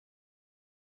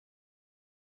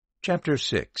Chapter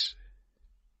 6.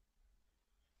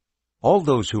 All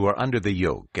those who are under the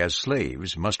yoke as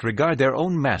slaves must regard their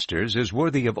own masters as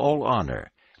worthy of all honor,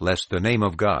 lest the name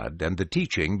of God and the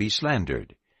teaching be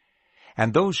slandered.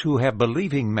 And those who have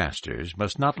believing masters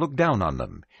must not look down on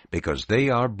them, because they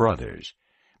are brothers,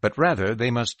 but rather they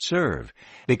must serve,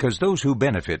 because those who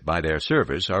benefit by their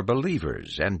service are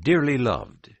believers and dearly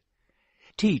loved.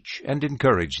 Teach and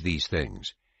encourage these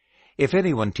things. If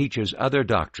anyone teaches other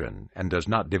doctrine, and does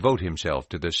not devote himself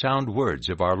to the sound words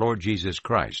of our Lord Jesus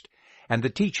Christ, and the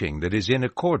teaching that is in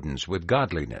accordance with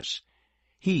godliness,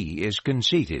 he is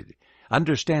conceited,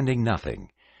 understanding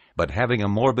nothing, but having a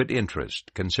morbid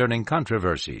interest concerning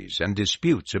controversies and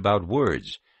disputes about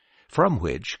words, from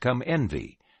which come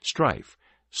envy, strife,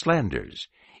 slanders,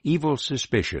 evil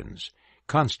suspicions,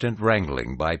 constant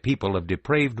wrangling by people of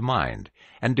depraved mind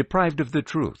and deprived of the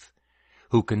truth,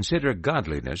 who consider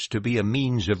godliness to be a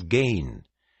means of gain.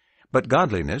 But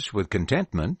godliness with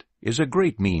contentment is a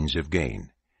great means of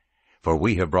gain. For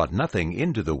we have brought nothing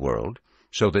into the world,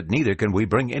 so that neither can we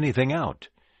bring anything out.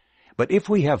 But if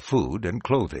we have food and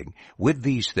clothing, with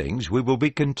these things we will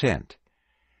be content.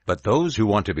 But those who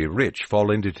want to be rich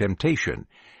fall into temptation,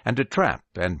 and a trap,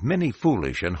 and many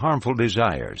foolish and harmful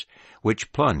desires,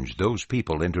 which plunge those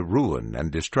people into ruin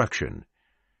and destruction.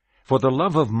 For the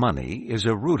love of money is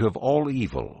a root of all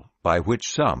evil, by which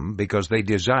some, because they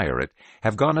desire it,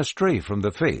 have gone astray from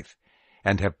the faith,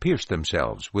 and have pierced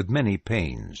themselves with many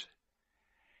pains.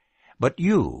 But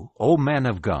you, O man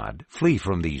of God, flee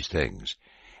from these things,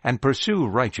 and pursue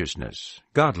righteousness,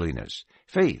 godliness,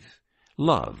 faith,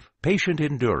 love, patient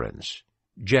endurance,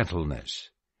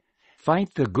 gentleness.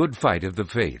 Fight the good fight of the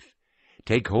faith.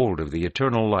 Take hold of the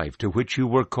eternal life to which you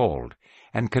were called,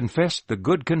 and confess the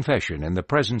good confession in the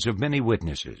presence of many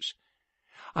witnesses.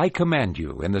 I command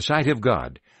you in the sight of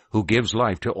God, who gives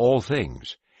life to all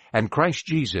things, and Christ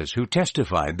Jesus, who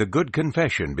testified the good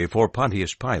confession before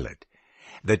Pontius Pilate,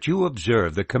 that you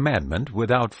observe the commandment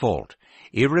without fault,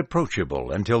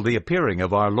 irreproachable until the appearing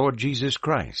of our Lord Jesus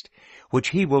Christ, which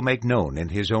he will make known in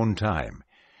his own time,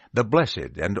 the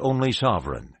blessed and only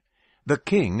sovereign, the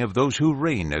King of those who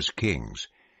reign as kings,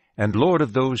 and Lord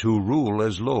of those who rule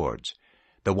as lords,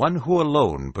 the one who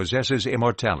alone possesses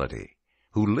immortality,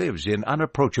 who lives in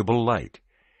unapproachable light,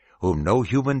 whom no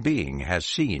human being has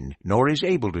seen nor is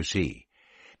able to see,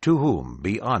 to whom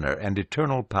be honor and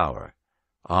eternal power.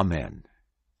 Amen.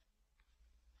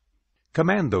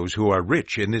 Command those who are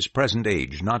rich in this present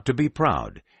age not to be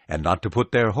proud, and not to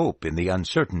put their hope in the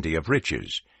uncertainty of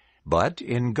riches, but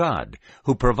in God,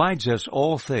 who provides us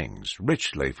all things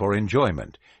richly for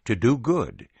enjoyment, to do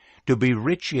good, to be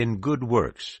rich in good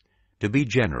works, to be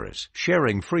generous,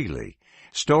 sharing freely,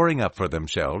 storing up for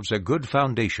themselves a good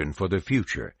foundation for the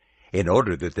future, in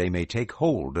order that they may take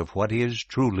hold of what is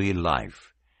truly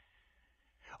life.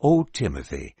 O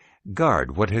Timothy,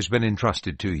 guard what has been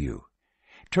entrusted to you.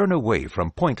 Turn away from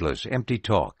pointless, empty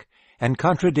talk, and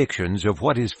contradictions of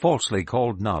what is falsely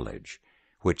called knowledge,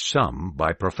 which some,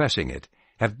 by professing it,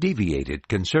 have deviated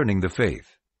concerning the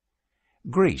faith.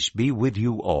 Grace be with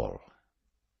you all.